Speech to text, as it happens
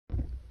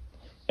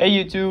Hey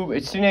YouTube,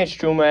 it's Teenage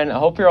Toolman. I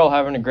hope you're all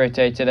having a great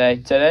day today.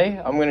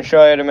 Today, I'm going to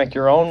show you how to make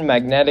your own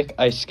magnetic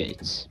ice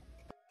skates.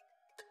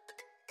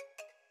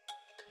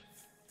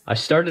 I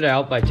started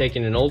out by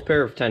taking an old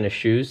pair of tennis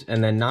shoes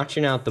and then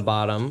notching out the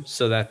bottom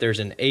so that there's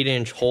an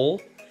 8-inch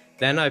hole.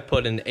 Then I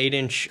put an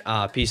 8-inch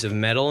piece of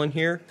metal in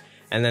here,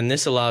 and then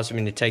this allows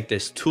me to take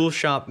this tool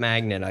shop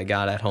magnet I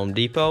got at Home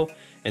Depot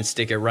and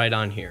stick it right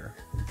on here.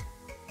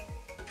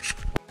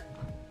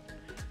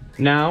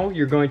 Now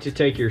you're going to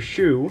take your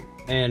shoe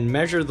and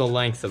measure the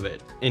length of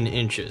it in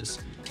inches.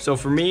 So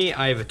for me,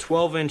 I have a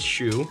 12-inch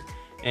shoe,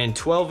 and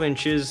 12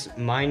 inches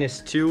minus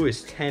 2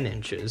 is 10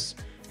 inches.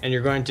 And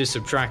you're going to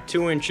subtract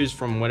 2 inches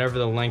from whatever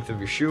the length of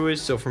your shoe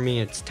is. So for me,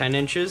 it's 10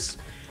 inches.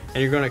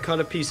 And you're going to cut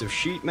a piece of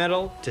sheet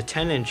metal to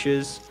 10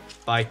 inches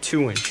by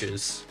 2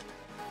 inches.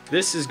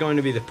 This is going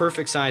to be the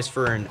perfect size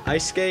for an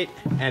ice skate,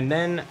 and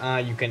then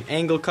you can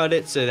angle cut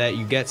it so that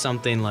you get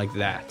something like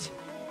that.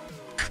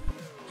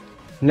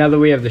 Now that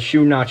we have the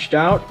shoe notched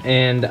out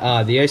and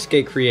the ice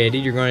skate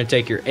created, you're going to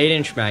take your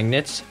 8-inch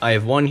magnets. I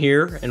have one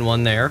here and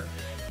one there,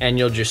 and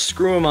you'll just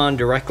screw them on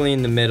directly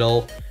in the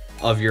middle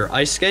of your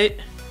ice skate,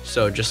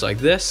 so just like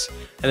this,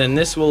 and then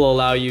this will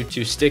allow you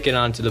to stick it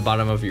onto the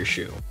bottom of your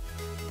shoe.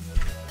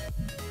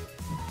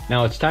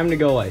 Now it's time to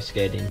go ice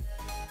skating.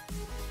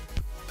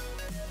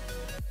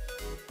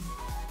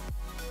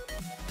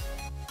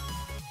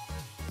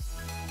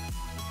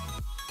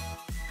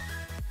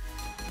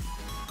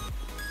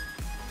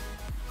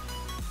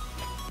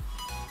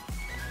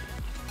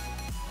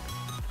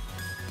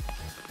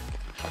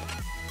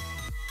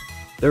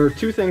 There were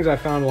two things I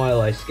found while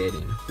ice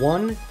skating.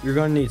 One, you're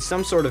going to need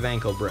some sort of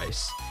ankle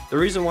brace. The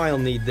reason why you'll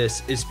need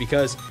this is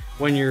because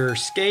when your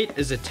skate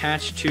is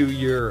attached to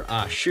your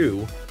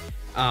shoe,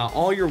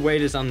 all your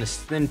weight is on this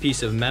thin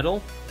piece of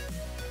metal,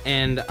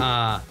 and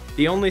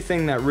the only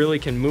thing that really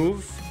can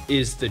move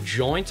is the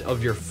joint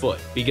of your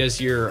foot,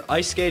 because your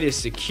ice skate is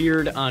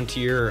secured onto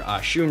your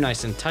shoe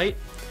nice and tight,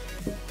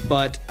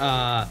 but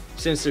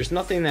since there's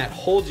nothing that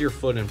holds your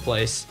foot in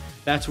place,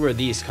 that's where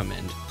these come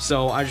in.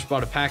 So I just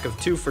bought a pack of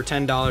 2 for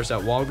 $10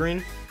 at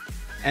Walgreens.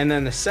 And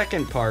then the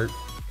second part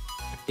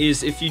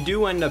is, if you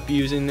do end up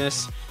using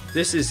this,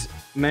 this is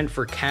meant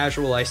for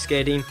casual ice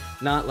skating,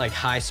 not like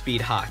high-speed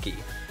hockey.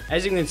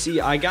 As you can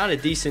see, I got a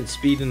decent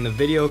speed in the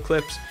video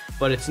clips,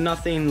 but it's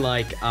nothing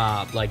like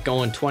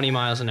going 20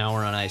 miles an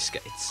hour on ice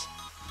skates.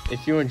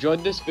 If you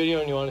enjoyed this video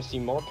and you want to see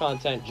more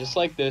content just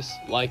like this,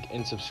 like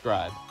and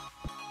subscribe.